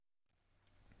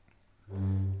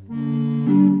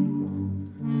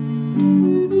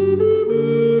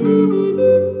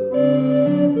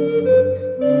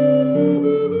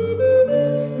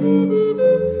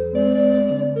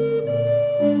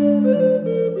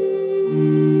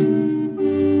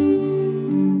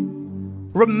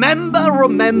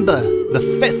Remember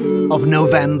the 5th of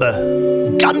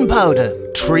November.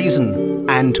 Gunpowder, treason,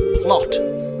 and plot.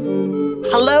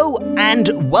 Hello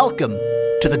and welcome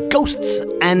to the Ghosts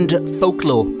and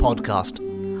Folklore podcast.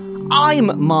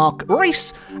 I'm Mark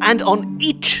Rees, and on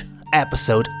each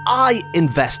episode I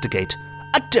investigate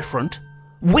a different,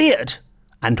 weird,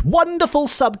 and wonderful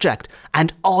subject.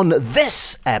 And on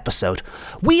this episode,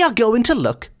 we are going to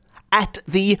look at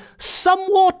the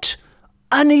somewhat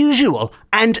unusual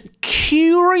and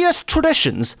curious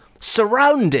traditions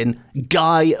surrounding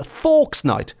Guy Fawkes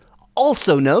Night,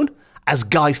 also known as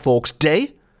Guy Fawkes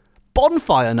Day,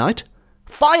 Bonfire Night,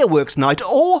 Fireworks Night,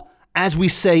 or, as we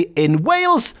say in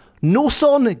Wales,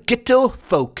 Noson Gyto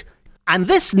Folk. And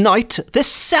this night,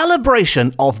 this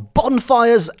celebration of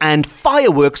bonfires and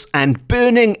fireworks and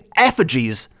burning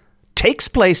effigies takes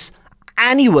place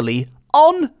annually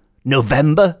on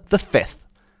November the 5th.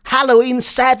 Halloween,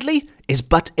 sadly, is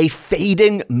but a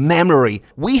fading memory.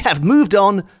 We have moved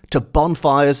on to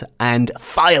bonfires and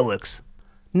fireworks.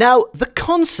 Now, the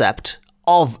concept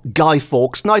of Guy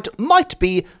Fawkes Night might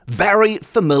be very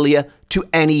familiar to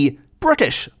any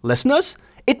British listeners.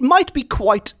 It might be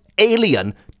quite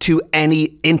alien to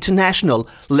any international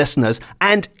listeners,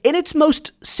 and in its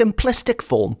most simplistic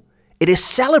form, it is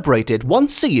celebrated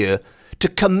once a year to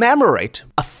commemorate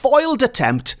a foiled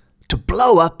attempt to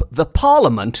blow up the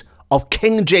Parliament of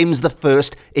King James I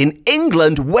in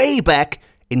England way back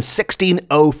in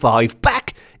 1605.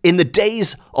 Back in the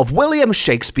days of William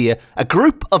Shakespeare, a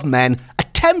group of men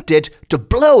attempted to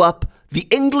blow up the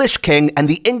English king and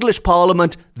the English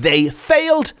Parliament. They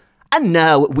failed, and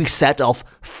now we set off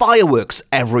fireworks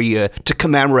every year to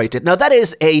commemorate it. Now, that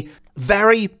is a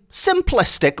very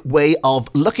simplistic way of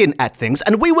looking at things,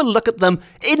 and we will look at them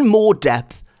in more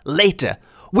depth later.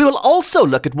 We will also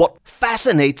look at what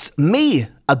fascinates me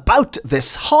about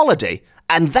this holiday,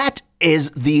 and that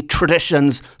is the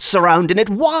traditions surrounding it.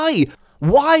 Why?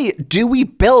 Why do we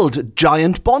build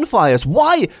giant bonfires?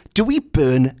 Why do we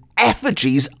burn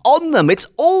effigies on them? It's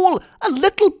all a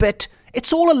little bit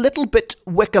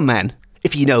Wicker Man,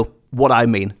 if you know what I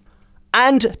mean.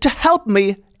 And to help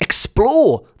me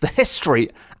explore the history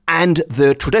and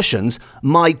the traditions,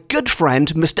 my good friend,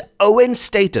 Mr. Owen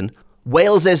Staten,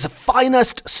 Wales's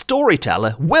finest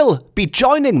storyteller, will be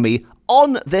joining me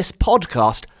on this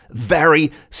podcast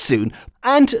very soon.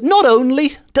 And not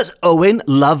only does Owen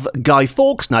love Guy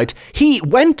Fawkes Night, he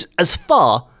went as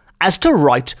far as to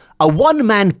write a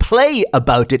one-man play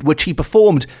about it, which he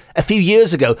performed a few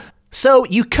years ago. So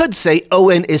you could say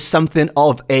Owen is something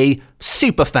of a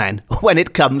superfan when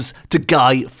it comes to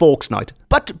Guy Fawkes Night.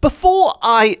 But before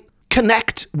I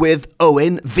connect with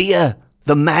Owen via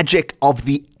the magic of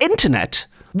the internet,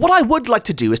 what I would like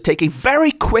to do is take a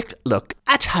very quick look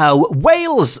at how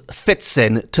Wales fits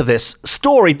in to this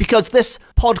story, because this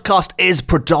podcast is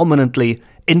predominantly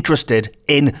interested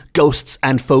in ghosts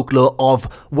and folklore of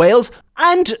Wales.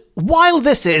 And while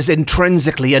this is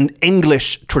intrinsically an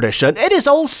English tradition, it is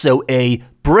also a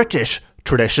British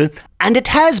tradition, and it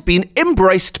has been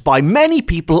embraced by many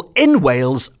people in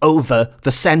Wales over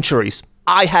the centuries.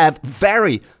 I have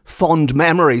very fond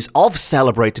memories of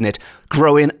celebrating it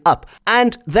growing up.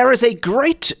 And there is a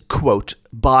great quote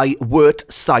by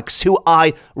Wirt Sykes, who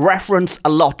I reference a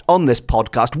lot on this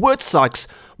podcast. Wirt Sykes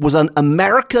was an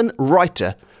American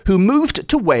writer who moved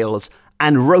to Wales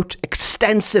and wrote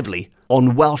extensively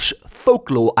on Welsh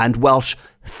folklore and Welsh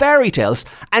fairy tales.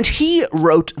 And he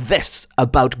wrote this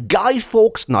about Guy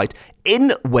Fawkes Night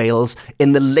in Wales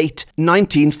in the late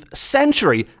 19th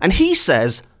century. And he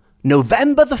says,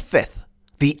 November the 5th,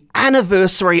 the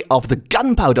anniversary of the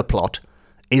Gunpowder Plot,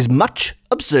 is much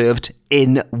observed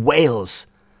in Wales.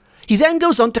 He then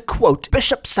goes on to quote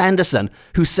Bishop Sanderson,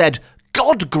 who said,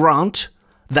 God grant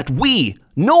that we,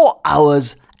 nor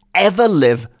ours, ever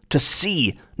live to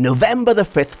see November the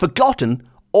 5th forgotten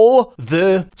or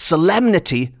the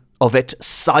solemnity of it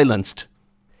silenced.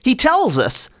 He tells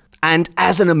us, and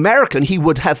as an American, he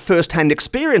would have first-hand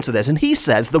experience of this, and he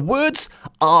says the words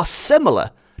are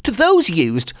similar to those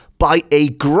used by a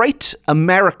great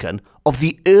American of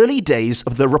the early days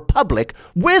of the Republic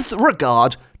with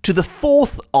regard to the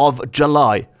 4th of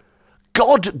July.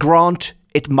 God grant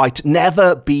it might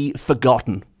never be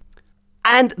forgotten.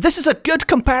 And this is a good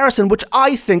comparison, which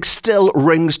I think still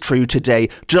rings true today.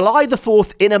 July the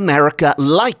 4th in America,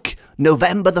 like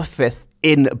November the 5th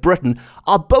in Britain,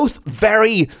 are both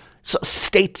very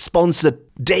state-sponsored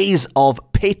days of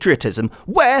patriotism,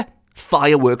 where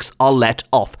fireworks are let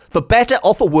off. For better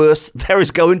or for worse, there is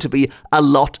going to be a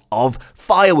lot of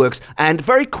fireworks. And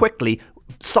very quickly,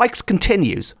 Sykes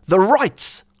continues, the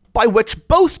rites by which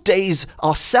both days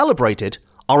are celebrated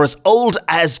are as old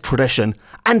as tradition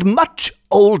and much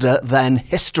older than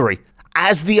history,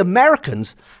 as the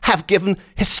Americans have given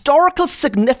historical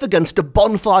significance to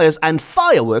bonfires and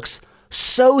fireworks,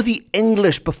 so the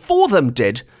English before them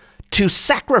did to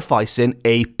sacrificing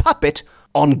a puppet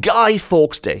on Guy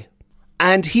Fawkes Day.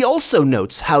 And he also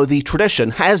notes how the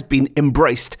tradition has been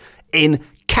embraced in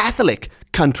Catholic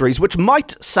countries, which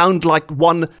might sound like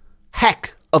one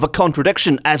heck of a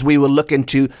contradiction, as we will look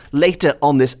into later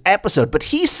on this episode. But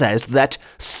he says that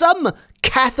some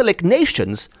Catholic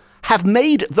nations have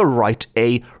made the rite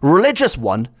a religious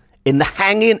one in the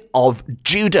hanging of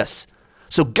Judas.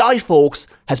 So Guy Fawkes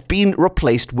has been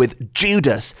replaced with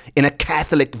Judas in a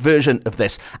Catholic version of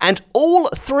this. And all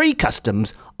three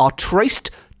customs are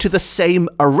traced to the same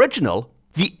original,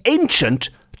 the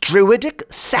ancient Druidic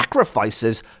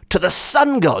sacrifices to the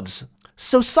sun gods.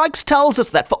 So Sykes tells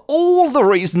us that for all the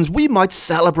reasons we might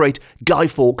celebrate Guy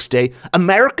Fawkes Day,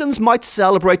 Americans might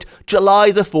celebrate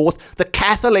July the 4th, the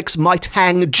Catholics might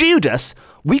hang Judas,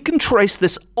 we can trace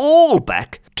this all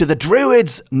back to the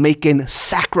Druids making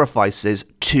sacrifices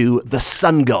to the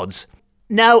sun gods.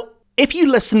 Now, if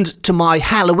you listened to my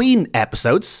Halloween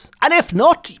episodes, and if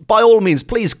not, by all means,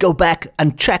 please go back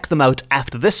and check them out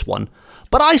after this one,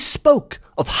 but I spoke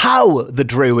of how the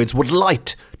Druids would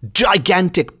light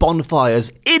gigantic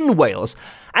bonfires in Wales.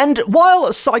 And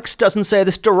while Sykes doesn't say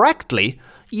this directly,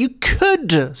 you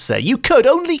could say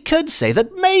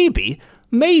that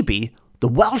maybe the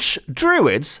Welsh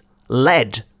Druids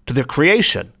led to the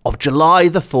creation of July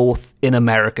the 4th in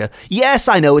America. Yes,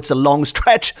 I know it's a long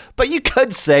stretch, but you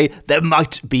could say there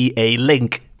might be a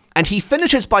link. And he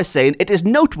finishes by saying it is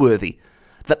noteworthy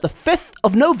that the 5th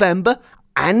of November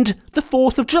and the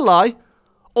 4th of July,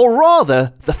 or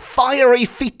rather the fiery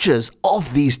features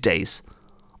of these days,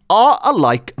 are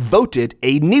alike voted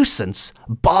a nuisance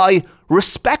by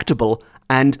respectable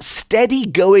and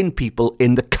steady-going people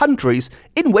in the countries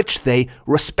in which they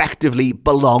respectively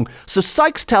belong. So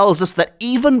Sykes tells us that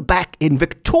even back in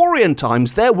Victorian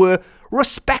times, there were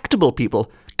respectable people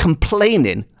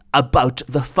complaining about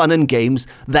the fun and games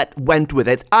that went with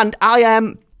it. And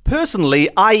personally,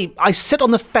 I sit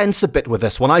on the fence a bit with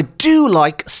this one. I do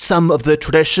like some of the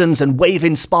traditions and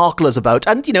waving sparklers about,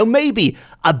 and, maybe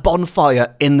a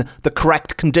bonfire in the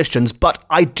correct conditions, but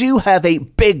I do have a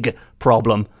big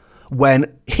problem when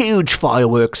huge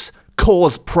fireworks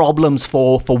cause problems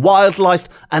for wildlife,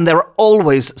 and there are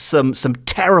always some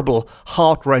terrible,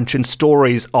 heart-wrenching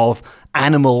stories of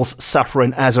animals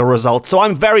suffering as a result. So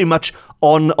I'm very much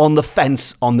on the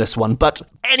fence on this one. But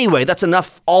anyway, that's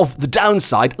enough of the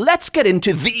downside. Let's get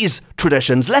into these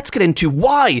traditions. Let's get into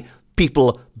why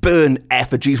people burn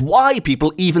effigies, why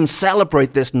people even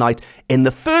celebrate this night in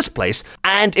the first place.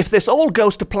 And if this all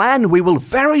goes to plan, we will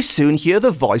very soon hear the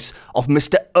voice of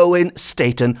Mr. Owen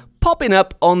Staten popping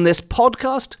up on this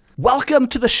podcast. Welcome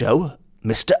to the show,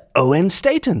 Mr. Owen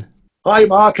Staten. Hi,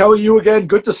 Mark. How are you again?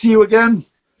 Good to see you again.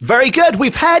 Very good.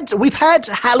 We've had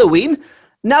Halloween.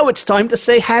 Now it's time to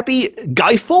say happy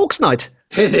Guy Fawkes night.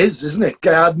 It is, isn't it?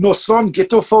 Noson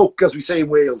Gyto Folk, as we say in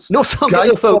Wales. Noson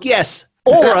Gyto Folk, yes.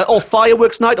 Or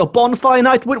fireworks night, or bonfire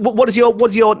night. What is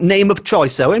your name of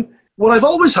choice, Owen? Well, I've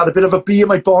always had a bit of a bee in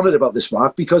my bonnet about this,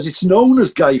 Mark, because it's known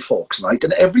as Guy Fawkes night,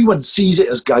 and everyone sees it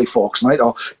as Guy Fawkes night,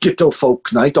 or Gyto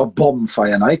Folk night, or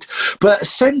bonfire night. But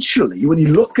essentially, when you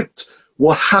look at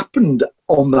what happened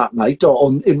on that night, or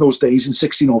in those days in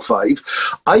 1605,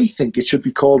 I think it should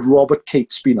be called Robert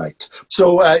Catesby night.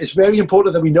 So it's very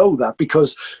important that we know that,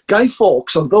 because Guy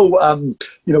Fawkes, although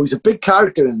he's a big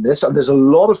character in this, and there's a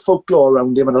lot of folklore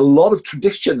around him and a lot of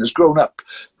tradition has grown up,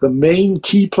 the main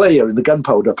key player in the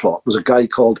gunpowder plot was a guy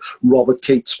called Robert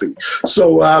Catesby.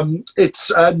 So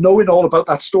it's knowing all about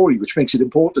that story which makes it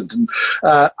important. And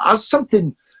as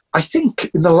something, I think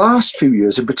in the last few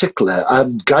years in particular,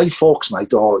 Guy Fawkes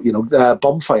night, or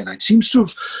bonfire night, seems to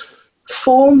have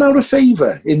fallen out of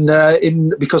favour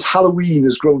because Halloween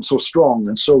has grown so strong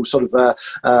and so sort of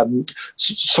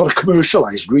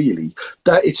commercialised, really,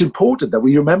 that it's important that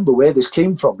we remember where this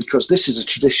came from, because this is a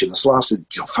tradition that's lasted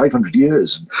 500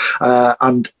 years,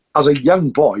 and as a young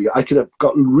boy, I could have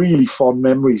got really fond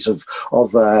memories of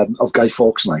Guy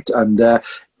Fawkes night, and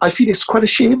I feel it's quite a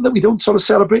shame that we don't sort of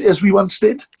celebrate it as we once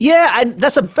did. Yeah, and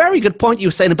that's a very good point you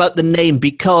were saying about the name,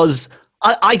 because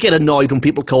I get annoyed when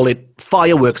people call it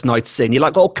fireworks night sin. You're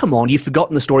like, oh, come on, you've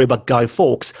forgotten the story about Guy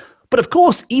Fawkes. But of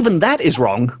course, even that is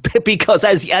wrong, because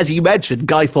as you mentioned,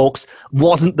 Guy Fawkes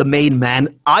wasn't the main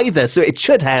man either, so it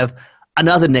should have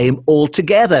another name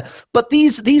altogether. But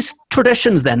these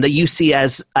traditions then that you see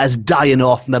as dying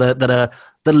off and that are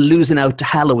losing out to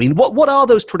Halloween, what are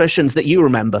those traditions that you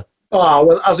remember? Ah,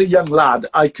 well, as a young lad,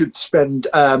 I could spend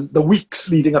the weeks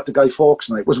leading up to Guy Fawkes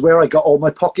Night was where I got all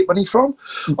my pocket money from.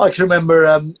 I can remember,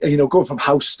 going from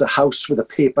house to house with a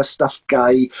paper-stuffed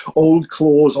guy, old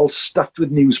clothes all stuffed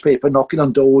with newspaper, knocking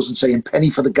on doors and saying, penny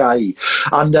for the guy.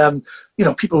 And,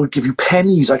 people would give you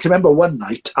pennies. I can remember one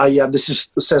night, this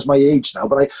says my age now,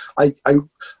 but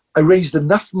I raised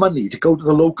enough money to go to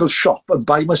the local shop and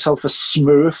buy myself a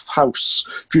Smurf house,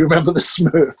 if you remember the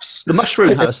Smurfs. The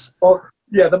mushroom house.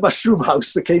 Yeah, the mushroom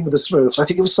house that came with the Smurfs. I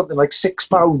think it was something like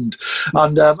 £6.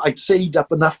 And I'd saved up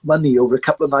enough money over a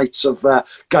couple of nights of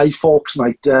Guy Fawkes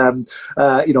Night,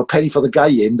 penny for the guy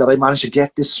in, that I managed to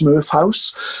get this Smurf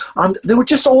house. And there were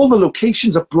just all the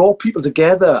locations that brought people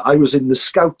together. I was in the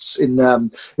Scouts in the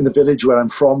village where I'm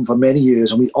from for many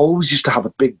years, and we always used to have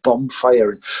a big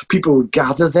bonfire, and people would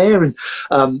gather there. And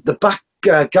the back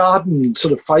garden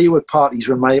sort of firework parties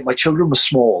when my children were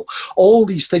small. All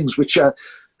these things which are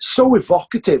so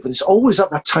evocative, and it's always at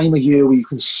that time of year where you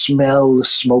can smell the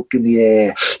smoke in the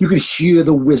air, you can hear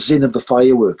the whizzing of the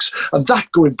fireworks, and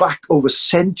that going back over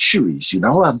centuries,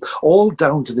 all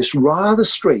down to this rather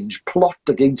strange plot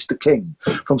against the king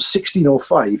from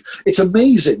 1605. It's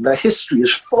amazing that history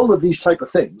is full of these type of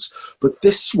things, but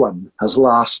this one has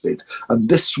lasted, and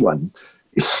this one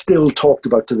is still talked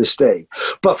about to this day.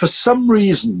 But for some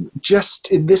reason,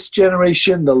 just in this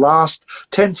generation, the last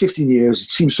 10, 15 years, it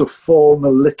seems to have fallen a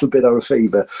little bit out of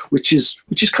favour, which is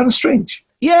kind of strange.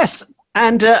 Yes.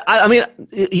 And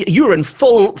you were in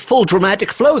full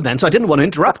dramatic flow then, so I didn't want to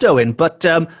interrupt, Owen. But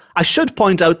I should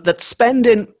point out that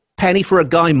spending penny for a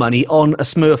guy money on a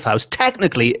Smurf house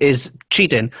technically is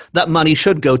cheating. That money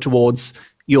should go towards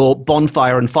your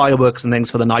bonfire and fireworks and things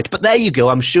for the night. But there you go.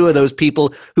 I'm sure those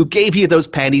people who gave you those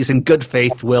pennies in good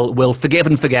faith will forgive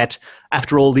and forget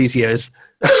after all these years.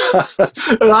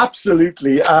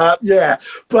 Absolutely, yeah.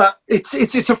 But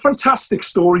it's a fantastic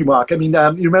story, Mark. I mean,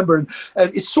 you remember,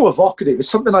 it's so evocative. It's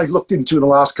something I've looked into in the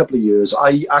last couple of years.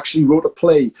 I actually wrote a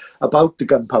play about the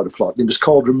gunpowder plot, and it was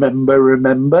called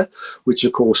Remember, which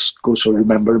of course goes for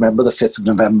Remember, the 5th of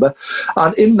November.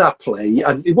 And in that play,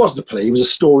 and it wasn't a play, it was a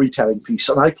storytelling piece,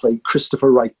 and I played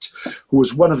Christopher Wright, who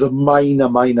was one of the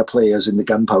minor players in the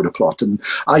gunpowder plot, and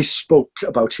I spoke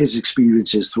about his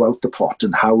experiences throughout the plot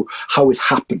and how it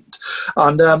happened.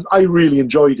 And I really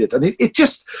enjoyed it. And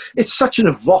it's such an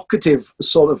evocative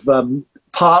sort of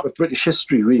part of British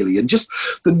history, really. And just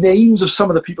the names of some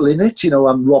of the people in it,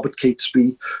 Robert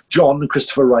Catesby, John and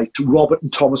Christopher Wright, Robert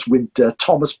and Thomas Winter,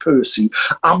 Thomas Percy,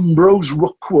 Ambrose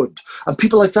Rookwood, and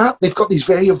people like that. They've got these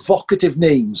very evocative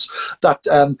names that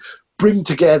bring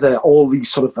together all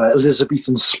these sort of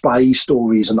Elizabethan spy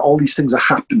stories and all these things that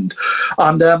happened.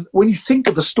 And when you think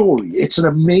of the story, it's an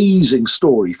amazing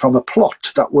story from a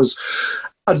plot that was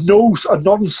a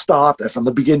non-starter from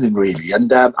the beginning, really,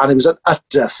 and it was an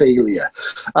utter failure.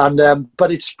 And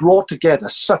but it's brought together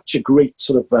such a great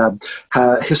sort of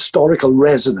historical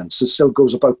resonance that still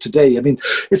goes about today. I mean,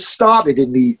 it started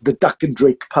in the Duck and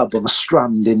Drake pub on the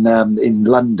Strand in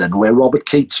London, where Robert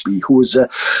Catesby, who was a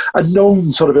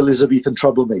known sort of Elizabethan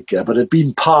troublemaker, but had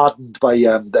been pardoned by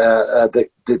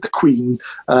the Queen,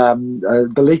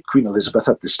 the late Queen Elizabeth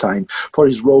at this time, for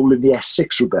his role in the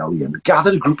Essex Rebellion,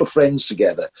 gathered a group of friends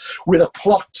together with a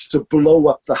plot to blow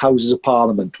up the Houses of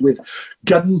Parliament with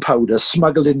gunpowder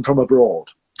smuggled in from abroad.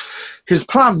 His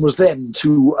plan was then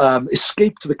to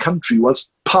escape to the country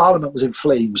whilst Parliament was in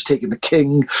flames, taking the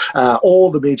King, all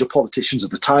the major politicians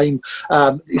at the time,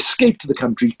 escape to the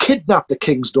country, kidnap the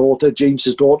King's daughter,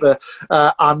 James's daughter,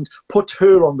 and put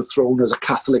her on the throne as a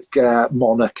Catholic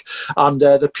monarch. And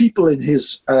the people in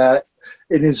his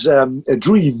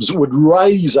dreams would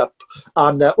rise up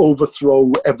and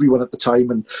overthrow everyone at the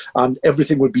time, and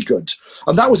everything would be good.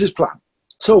 And that was his plan.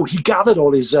 So he gathered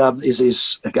all his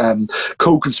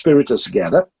co-conspirators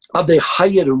together, and they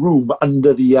hired a room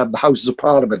under the Houses of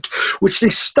Parliament, which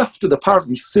they stuffed with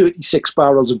apparently 36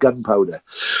 barrels of gunpowder.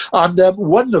 And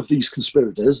one of these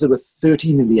conspirators, there were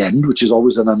 13 in the end, which is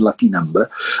always an unlucky number,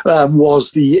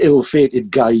 was the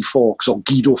ill-fated Guy Fawkes, or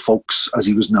Guido Fawkes, as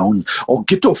he was known, or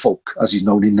Guto Folk, as he's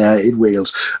known in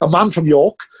Wales, a man from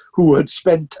York who had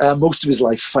spent most of his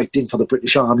life fighting for the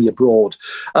British Army abroad.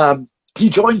 He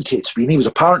joined Catesby, and he was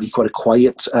apparently quite a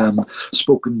quiet,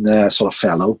 spoken sort of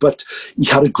fellow, but he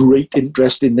had a great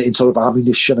interest in sort of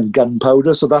ammunition and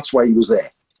gunpowder, so that's why he was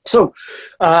there. So,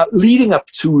 leading up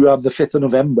to the 5th of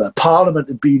November, Parliament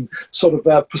had been sort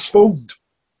of postponed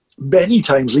many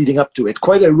times leading up to it,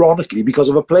 quite ironically, because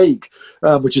of a plague,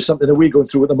 which is something that we're going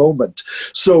through at the moment.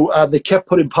 So they kept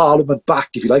putting Parliament back,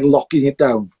 if you like, locking it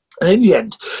down. And in the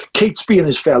end, Catesby and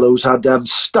his fellows had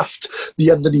stuffed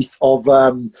the underneath of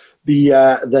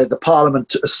the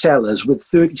Parliament cellars with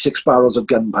 36 barrels of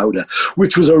gunpowder,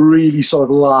 which was a really sort of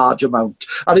large amount,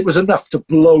 and it was enough to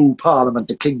blow Parliament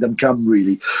to kingdom come,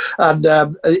 really. And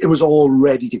it was all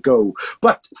ready to go,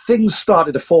 but things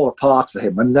started to fall apart for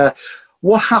him. And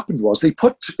what happened was they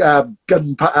put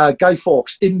Guy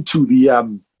Fawkes into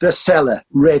the cellar,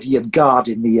 ready and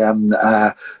guarding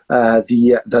the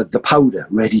powder,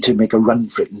 ready to make a run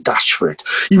for it and dash for it.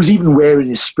 He was even wearing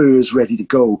his spurs, ready to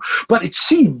go. But it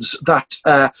seems that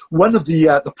one of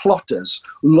the plotters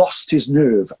lost his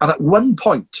nerve, and at one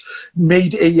point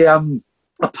made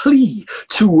a plea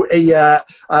to a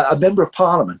member of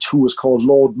Parliament who was called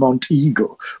Lord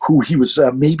Monteagle, who he was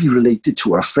maybe related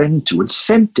to or a friend to, and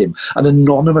sent him an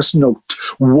anonymous note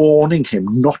warning him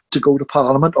not to go to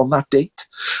Parliament on that date.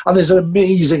 And there's an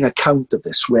amazing account of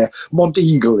this where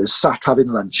Monteagle is sat having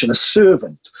lunch and a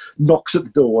servant knocks at the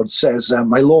door and says,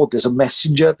 "My lord, there's a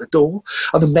messenger at the door."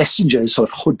 And the messenger is sort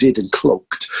of hooded and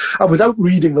cloaked. And without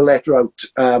reading the letter out,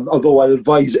 although I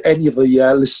advise any of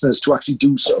the listeners to actually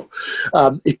do so,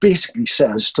 it basically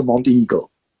says to Monteagle,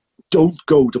 don't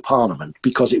go to Parliament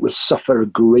because it will suffer a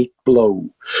great blow.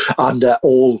 And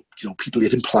people,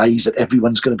 it implies that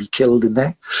everyone's going to be killed in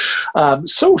there.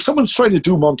 So someone's trying to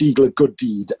do Monteagle a good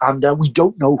deed, and we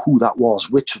don't know who that was,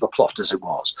 which of the plotters it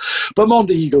was. But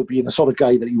Monteagle, being the sort of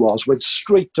guy that he was, went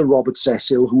straight to Robert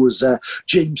Cecil, who was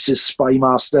James's spy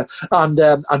master,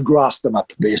 and grassed them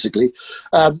up, basically.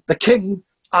 The king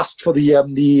asked for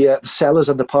the cellars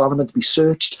under Parliament to be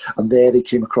searched, and there they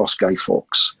came across Guy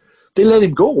Fawkes. They let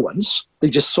him go once. They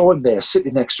just saw him there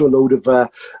sitting next to a load of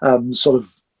sort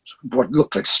of what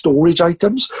looked like storage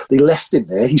items. They left him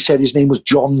there. He said his name was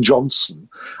John Johnson,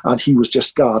 and he was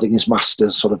just guarding his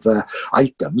master's sort of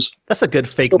items. That's a good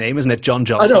fake name, isn't it? John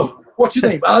Johnson. I know. What's your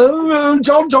name?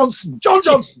 John Johnson. John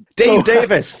Johnson. Dave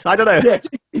Davis. I don't know. Yeah,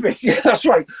 Davis. Yeah, that's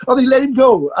right. And they let him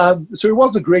go. So it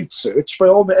wasn't a great search by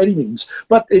any means.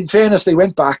 But in fairness, they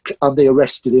went back and they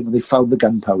arrested him and they found the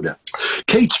gunpowder.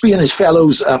 Catesby and his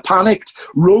fellows panicked,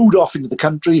 rode off into the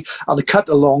country, and to cut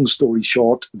a long story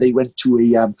short, they went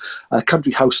to a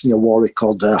country house near Warwick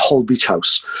called Holbeach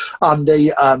House, and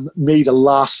they made a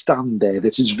last stand there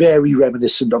that is very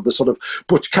reminiscent of the sort of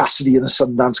Butch Cassidy and the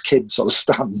Sundance Kid sort of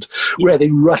stand, where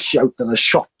they rush out and are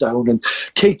shot down, and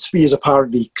Catesby is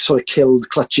apparently sort of killed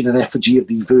clutching an effigy of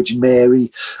the Virgin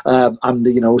Mary, and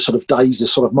sort of dies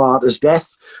this sort of martyr's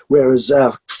death, whereas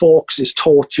Fawkes is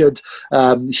tortured.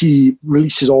 He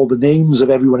releases all the names of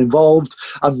everyone involved,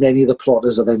 and many of the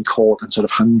plotters are then caught and sort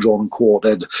of hung, drawn and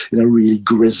quartered in a really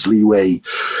grisly way.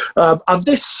 And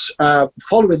this,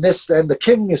 following this, then the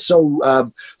king is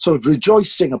so sort of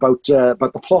rejoicing about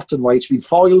the plot and why it's been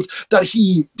foiled that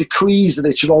he decrees that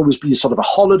it should always be sort of a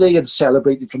holiday and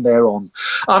celebrated from there on.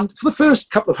 And for the first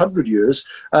couple of 100 years,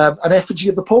 an effigy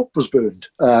of the Pope was burned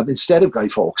instead of Guy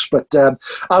Fawkes. But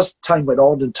as time went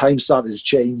on and time started to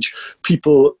change,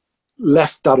 people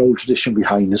left that old tradition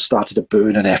behind and started to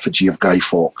burn an effigy of Guy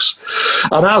Fawkes.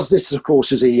 And as this, of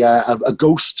course, is a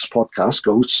ghosts podcast,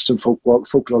 ghosts and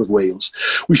folklore of Wales,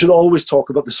 we should always talk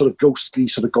about the sort of ghostly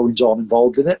sort of goings-on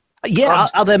involved in it. Yeah,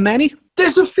 are there many?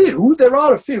 There's a few. There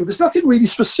are a few. There's nothing really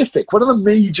specific. One of the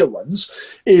major ones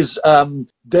is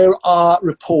there are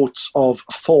reports of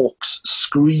Fawkes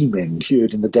screaming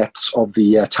heard in the depths of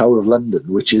the Tower of London,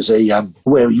 which is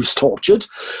where he was tortured.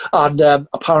 And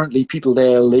apparently people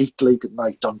there late at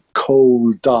night on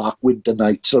cold, dark winter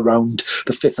nights around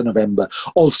the 5th of November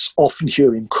often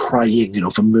hear him crying,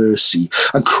 for mercy,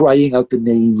 and crying out the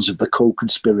names of the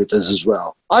co-conspirators as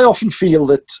well. I often feel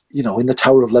that, in the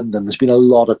Tower of London, there's been a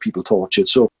lot of people tortured.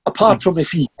 So apart from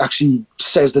if he actually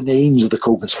says the names of the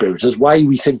co-conspirators, why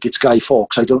we think it's Guy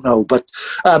Fawkes, I don't know. But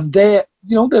there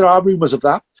are rumours of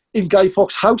that. In Guy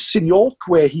Fawkes' house in York,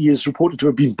 where he is reported to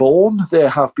have been born, there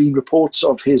have been reports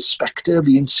of his spectre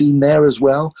being seen there as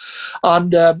well.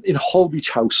 And in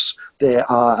Holbeach House, there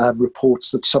are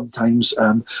reports that sometimes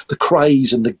the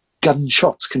cries and the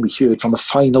gunshots can be heard from the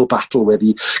final battle where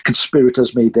the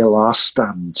conspirators made their last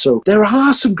stand. So there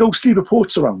are some ghostly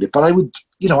reports around it, but I would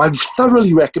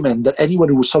thoroughly recommend that anyone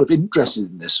who was sort of interested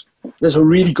in this, there's a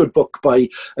really good book by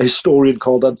a historian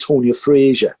called Antonia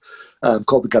Fraser,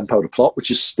 called The Gunpowder Plot, which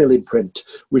is still in print,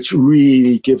 which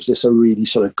really gives this a really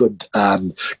sort of good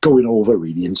going over,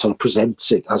 really, and sort of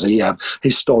presents it as a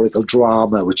historical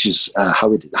drama, which is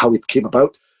how it came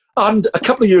about. And a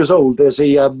couple of years old, there's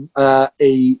a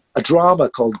a drama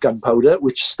called Gunpowder,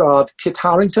 which starred Kit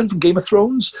Harington from Game of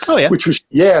Thrones. Oh, yeah. Which was,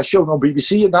 shown on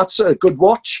BBC, and that's a good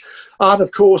watch. And,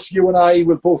 of course, you and I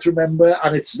will both remember,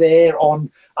 and it's there on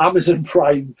Amazon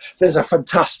Prime. There's a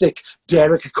fantastic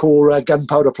Derek Acora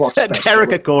Gunpowder Plot special. Derek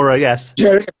Acora, yes.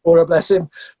 Derek Acora, bless him.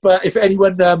 But if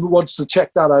anyone wants to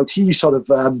check that out, he sort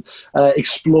of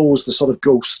explores the sort of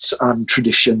ghosts and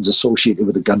traditions associated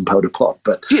with the Gunpowder Plot.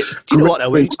 But do you know what,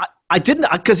 Owen? I didn't,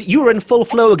 because you were in full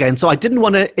flow again, so I didn't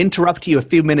want to interrupt you a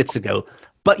few minutes ago.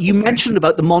 But you mentioned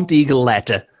about the Monteagle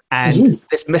letter and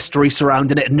this mystery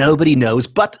surrounding it. Nobody knows,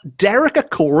 but Derek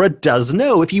Acora does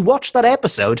know. If you watch that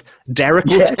episode, Derek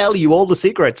will tell you all the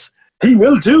secrets. He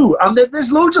will do. And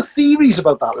there's loads of theories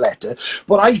about that letter.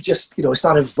 But I just, it's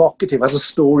that evocative, as a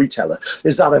storyteller,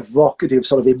 there's that evocative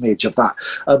sort of image of that,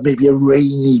 maybe a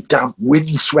rainy, damp,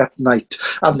 windswept night.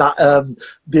 And that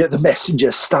the messenger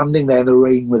standing there in the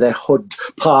rain with their hood,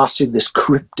 passing this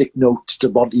cryptic note to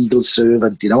Monteagle's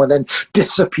servant, and then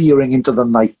disappearing into the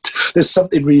night. There's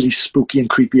something really spooky and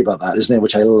creepy about that, isn't there,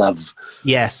 which I love.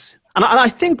 Yes. And I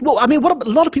think, what a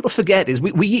lot of people forget is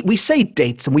we say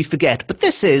dates and we forget, but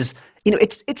this is,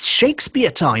 it's Shakespeare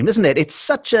time, isn't it? It's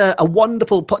such a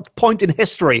wonderful point in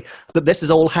history that this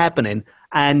is all happening.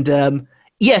 And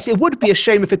yes, it would be a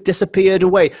shame if it disappeared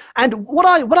away. And what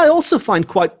I also find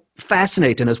quite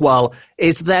fascinating as well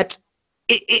is that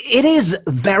it is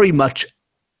very much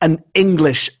an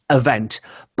English event.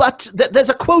 But there's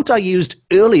a quote I used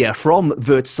earlier from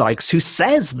Vert Sykes, who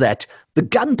says that the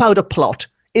Gunpowder Plot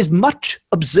is much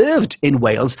observed in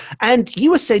Wales. And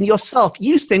you were saying yourself,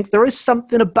 you think there is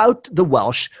something about the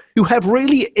Welsh who have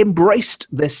really embraced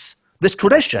this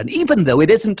tradition, even though it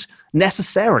isn't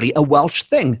necessarily a Welsh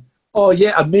thing. Oh,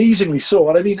 yeah, amazingly so.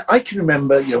 And I mean, I can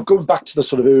remember, going back to the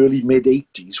sort of early,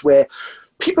 mid-'80s, where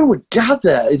people would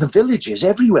gather in the villages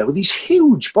everywhere with these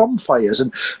huge bonfires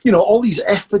and, all these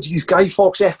effigies, Guy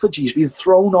Fawkes effigies being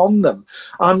thrown on them.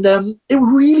 And it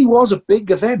really was a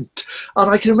big event. And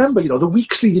I can remember, the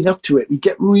weeks leading up to it, we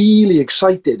get really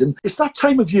excited. And it's that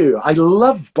time of year. I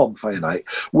love bonfire night.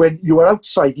 When you are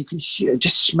outside, you can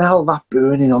just smell that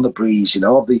burning on the breeze,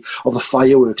 of the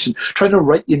fireworks, and trying to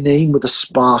write your name with a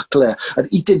sparkler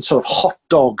and eating sort of hot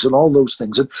dogs and all those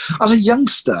things. And as a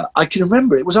youngster, I can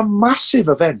remember it was a massive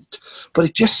event, but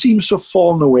it just seems to have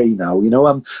fallen away now.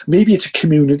 Maybe it's a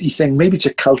community thing, maybe it's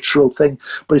a cultural thing,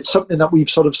 but it's something that we've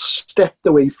sort of stepped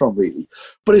away from, really.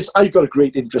 But I've got a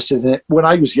great interest in it. When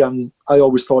I was young, I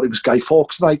always thought it was Guy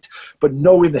Fawkes night, but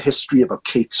knowing the history about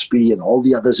Catesby and all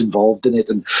the others involved in it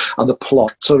and the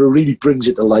plot sort of really brings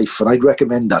it to life, and I'd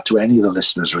recommend that to any of the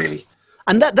listeners, really.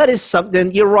 And that is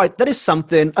something, you're right, that is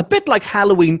something, a bit like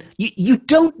Halloween. You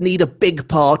don't need a big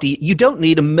party. You don't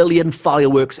need 1 million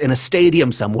fireworks in a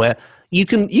stadium somewhere. You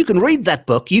can read that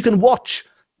book. You can watch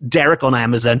Derek on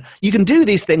Amazon. You can do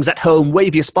these things at home,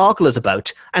 wave your sparklers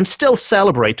about, and still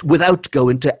celebrate without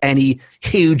going to any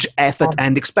huge effort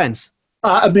and expense.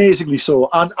 Amazingly so.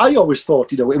 And I always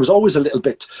thought, it was always a little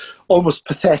bit almost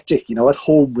pathetic, at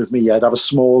home with me. I'd have a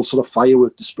small sort of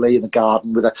firework display in the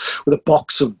garden with a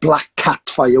box of Black Cat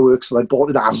fireworks that I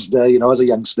bought in Asda, as a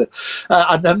youngster.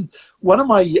 And then one of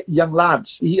my young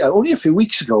lads, only a few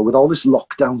weeks ago, with all this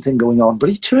lockdown thing going on, but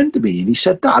he turned to me and he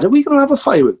said, "Dad, are we going to have a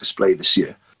firework display this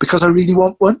year? Because I really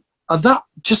want one." And that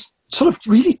just sort of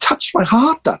really touched my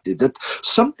heart, that did. That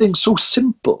something so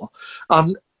simple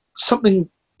and something,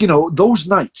 those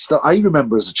nights that I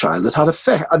remember as a child that had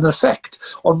an effect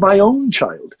on my own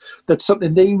child, that's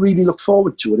something they really looked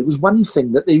forward to. And it was one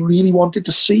thing that they really wanted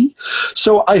to see.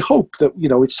 So I hope that,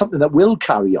 it's something that will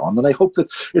carry on. And I hope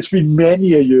that it's been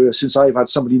many a year since I've had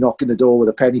somebody knock on the door with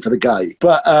a penny for the guy.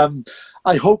 But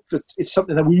I hope that it's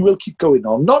something that we will keep going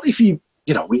on. Not if you...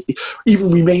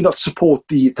 we may not support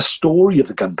the story of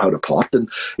the Gunpowder Plot, and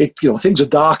things are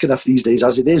dark enough these days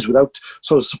as it is without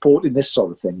sort of supporting this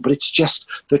sort of thing. But it's just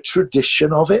the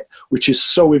tradition of it, which is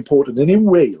so important. And in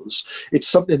Wales, it's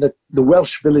something that the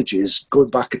Welsh villages,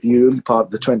 going back at the early part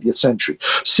of the 20th century,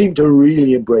 seemed to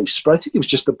really embrace. But I think it was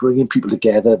just the bringing people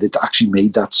together that actually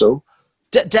made that so.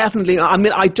 Definitely. I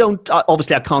mean,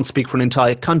 obviously I can't speak for an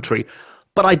entire country,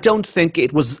 but I don't think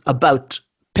it was about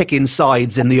picking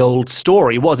sides in the old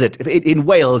story, was it? In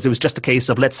Wales, it was just a case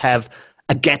of let's have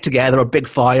a get-together, a big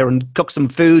fire, and cook some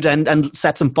food and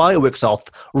set some fireworks off,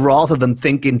 rather than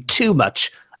thinking too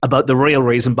much about the real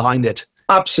reason behind it.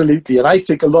 Absolutely, and I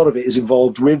think a lot of it is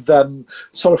involved with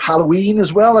sort of Halloween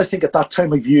as well. I think at that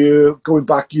time of year, going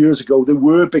back years ago, there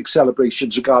were big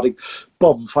celebrations regarding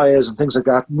bonfires and things like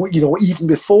that, even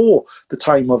before the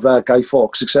time of Guy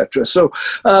Fawkes, etc. So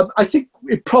I think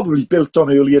it probably built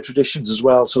on earlier traditions as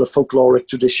well, sort of folkloric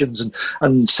traditions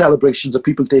and celebrations that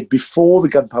people did before the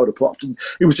Gunpowder Plot, and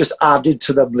it was just added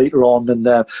to them later on,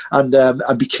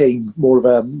 and became more of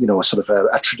a sort of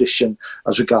a tradition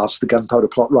as regards to the Gunpowder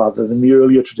Plot rather than the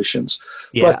earlier traditions.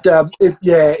 Yeah. But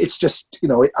it's just,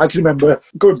 I can remember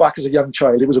going back as a young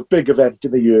child. It was a big event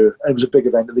in the year. It was a big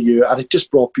event of the year, and it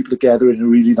just brought people together in a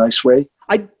really nice way.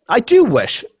 I do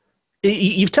wish,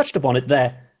 you've touched upon it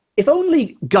there, if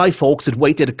only Guy Fawkes had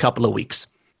waited a couple of weeks,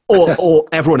 or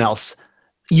everyone else,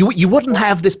 you wouldn't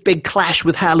have this big clash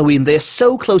with Halloween. They're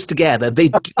so close together, they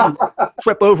do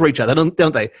trip over each other,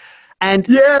 don't they? And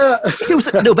if it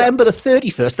was November the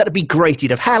 31st, that'd be great.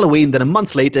 You'd have Halloween, then a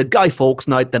month later, Guy Fawkes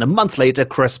night, then a month later,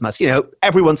 Christmas.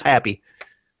 Everyone's happy.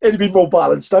 It'd be more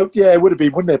balanced out. Yeah, it would have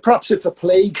been, wouldn't it? Perhaps if the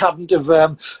plague hadn't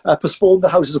have postponed the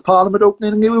Houses of Parliament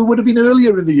opening, it would have been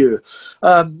earlier in the year.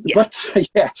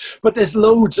 But there's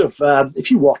loads of,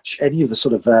 if you watch any of the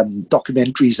sort of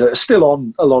documentaries that are still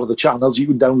on a lot of the channels you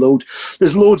can download,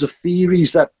 there's loads of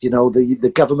theories that,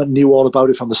 the government knew all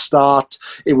about it from the start.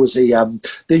 It was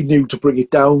they knew to bring it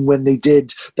down when they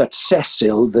did, that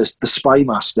Cecil, the spy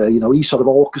master, he sort of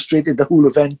orchestrated the whole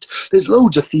event. There's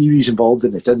loads of theories involved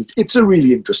in it, and it's a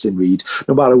really interesting read,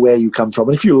 no matter where you come from.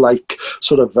 And if you like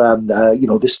sort of,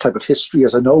 this type of history,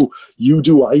 as I know you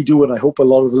do, I do, and I hope a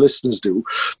lot of the listeners do,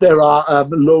 there are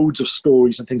loads of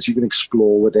stories and things you can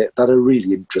explore with it that are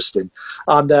really interesting.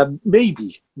 And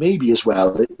maybe as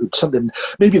well,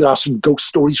 maybe there are some ghost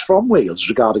stories from Wales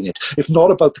regarding it, if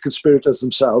not about the conspirators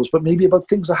themselves, but maybe about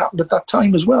things that happened at that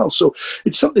time as well. So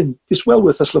it's well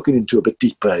worth us looking into a bit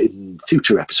deeper in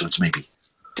future episodes, maybe.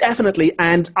 Definitely,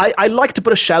 and I like to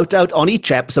put a shout out on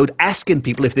each episode asking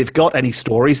people if they've got any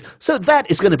stories. So that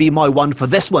is going to be my one for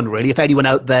this one, really. If anyone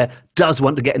out there does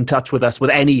want to get in touch with us with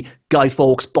any Guy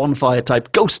Fawkes bonfire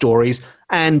type ghost stories,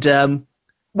 and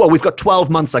we've got 12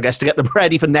 months, I guess, to get them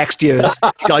ready for next year's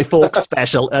Guy Fawkes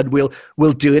special, and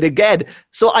we'll do it again.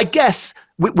 So I guess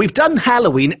we've done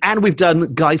Halloween and we've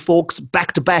done Guy Fawkes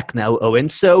back to back now, Owen.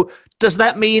 So does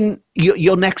that mean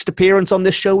your next appearance on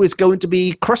this show is going to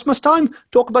be Christmas time?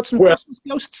 Talk about some Christmas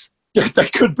ghosts? Yeah,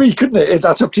 that could be, couldn't it?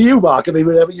 That's up to you, Mark. I mean,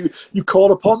 whenever you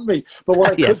call upon me. But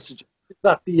what I could suggest is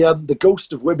that the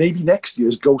Ghost of maybe next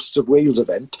year's Ghosts of Wales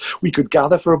event, we could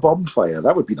gather for a bonfire.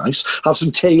 That would be nice. Have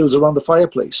some tales around the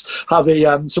fireplace. Have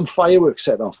some fireworks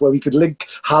set off where we could link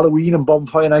Halloween and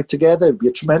bonfire night together. It'd be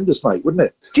a tremendous night, wouldn't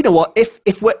it? Do you know what?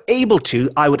 If we're able to,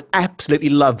 I would absolutely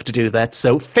love to do that.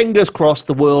 So fingers crossed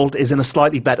the world is in a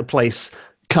slightly better place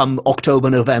come October,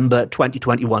 November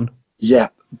 2021. Yeah.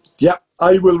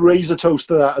 I will raise a toast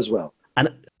to that as well.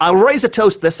 And I'll raise a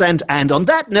toast this end. And on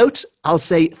that note, I'll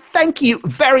say thank you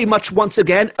very much once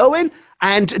again, Owen.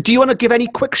 And do you want to give any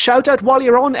quick shout out while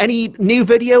you're on? Any new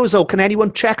videos, or can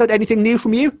anyone check out anything new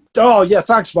from you? Oh, yeah,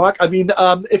 thanks, Mark. I mean,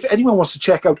 if anyone wants to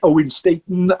check out Owen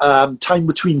Staten, Time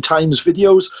Between Times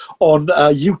videos on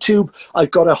YouTube,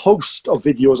 I've got a host of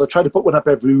videos. I try to put one up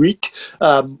every week.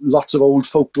 Lots of old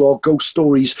folklore, ghost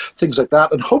stories, things like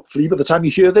that. And hopefully, by the time you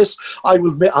hear this,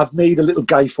 I've made a little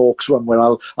Guy Fawkes one where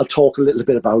I'll talk a little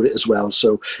bit about it as well,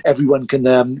 so everyone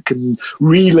can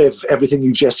relive everything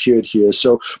you just heard here.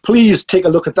 So please take a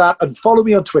look at that and follow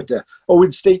me on Twitter.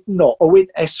 Owen Staten, or Owen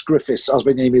S. Griffiths, as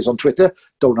my name is on Twitter.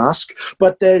 Don't ask,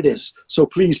 but there it is. So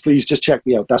please just check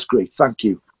me out. That's great. Thank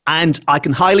you. And I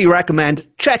can highly recommend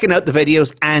checking out the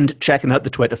videos and checking out the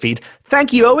Twitter feed.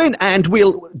 Thank you, Owen, and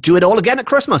we'll do it all again at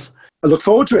Christmas. I look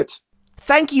forward to it.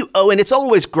 Thank you, Owen. It's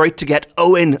always great to get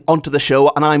Owen onto the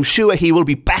show, and I'm sure he will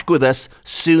be back with us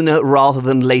sooner rather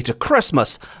than later.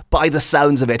 Christmas, by the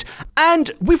sounds of it.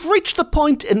 And we've reached the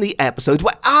point in the episode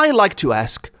where I like to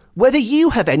ask whether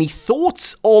you have any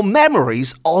thoughts or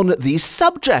memories on these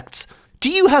subjects. Do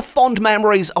you have fond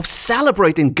memories of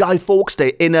celebrating Guy Fawkes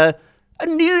Day in a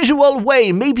unusual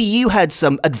way? Maybe you had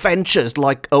some adventures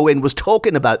like Owen was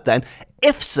talking about then.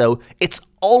 If so, it's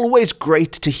always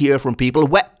great to hear from people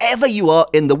wherever you are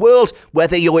in the world,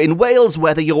 whether you're in Wales,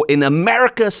 whether you're in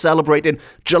America celebrating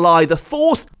July the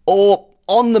 4th, or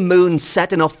on the moon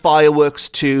setting off fireworks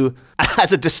to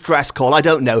as a distress call, I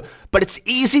don't know. But it's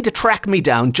easy to track me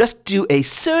down. Just do a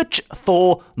search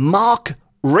for Mark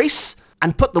Rees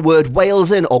and put the word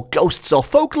Wales in, or ghosts or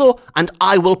folklore, and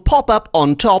I will pop up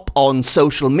on top on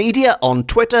social media, on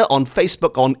Twitter, on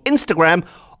Facebook, on Instagram,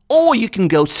 or you can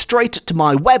go straight to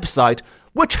my website,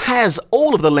 which has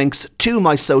all of the links to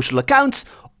my social accounts,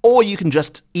 or you can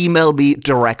just email me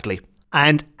directly.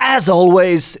 And as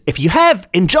always, if you have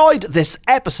enjoyed this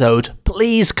episode,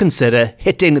 please consider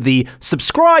hitting the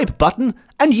subscribe button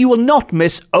and you will not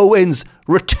miss Owen's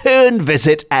return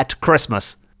visit at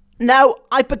Christmas. Now,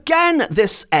 I began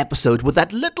this episode with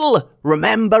that little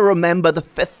remember the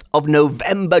 5th of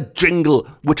November jingle,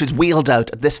 which is wheeled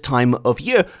out at this time of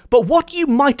year. But what you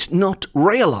might not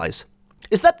realise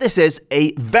is that this is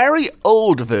a very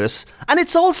old verse, and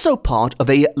it's also part of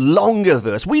a longer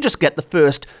verse. We just get the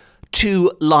first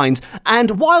 2 lines.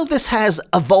 And while this has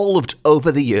evolved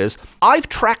over the years, I've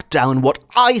tracked down what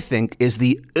I think is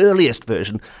the earliest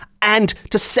version. And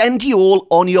to send you all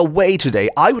on your way today,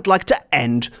 I would like to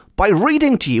end by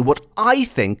reading to you what I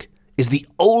think is the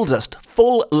oldest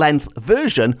full-length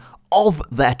version of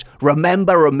that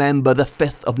remember the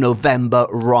 5th of November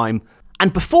rhyme.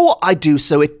 And before I do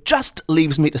so, it just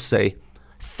leaves me to say,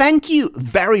 thank you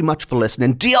very much for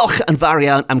listening. Diolch yn fawr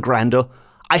iawn am gwrando.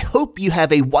 I hope you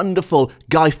have a wonderful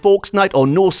Guy Fawkes night or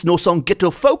Nos Noson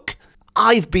Gyda Folk.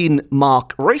 I've been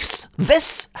Mark Rees.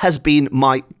 This has been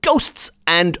my Ghosts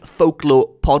and Folklore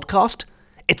podcast.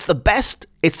 It's the best,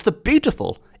 it's the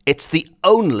beautiful, it's the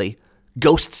only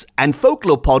Ghosts and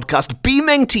Folklore podcast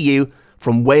beaming to you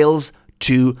from Wales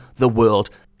to the world.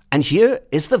 And here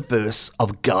is the verse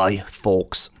of Guy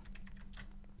Fawkes.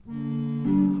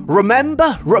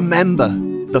 Remember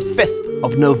the 5th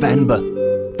of November.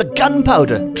 The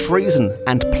gunpowder, treason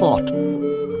and plot.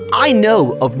 I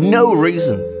know of no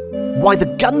reason why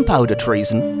the gunpowder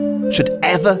treason should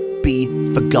ever be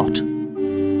forgot.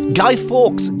 Guy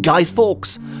Fawkes,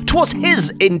 'twas his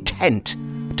intent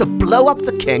to blow up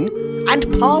the king and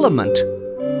parliament.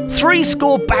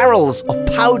 70 barrels of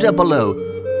powder below,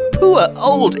 poor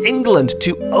old England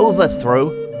to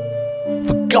overthrow.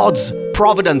 For God's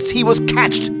providence he was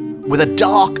catched with a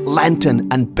dark lantern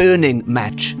and burning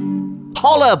match.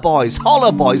 Holla boys,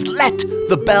 let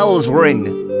the bells ring.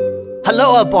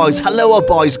 Halloa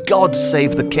boys, God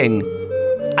save the king.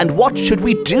 And what should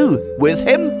we do with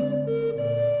him?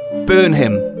 Burn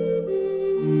him.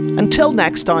 Until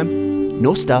next time,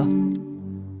 no star.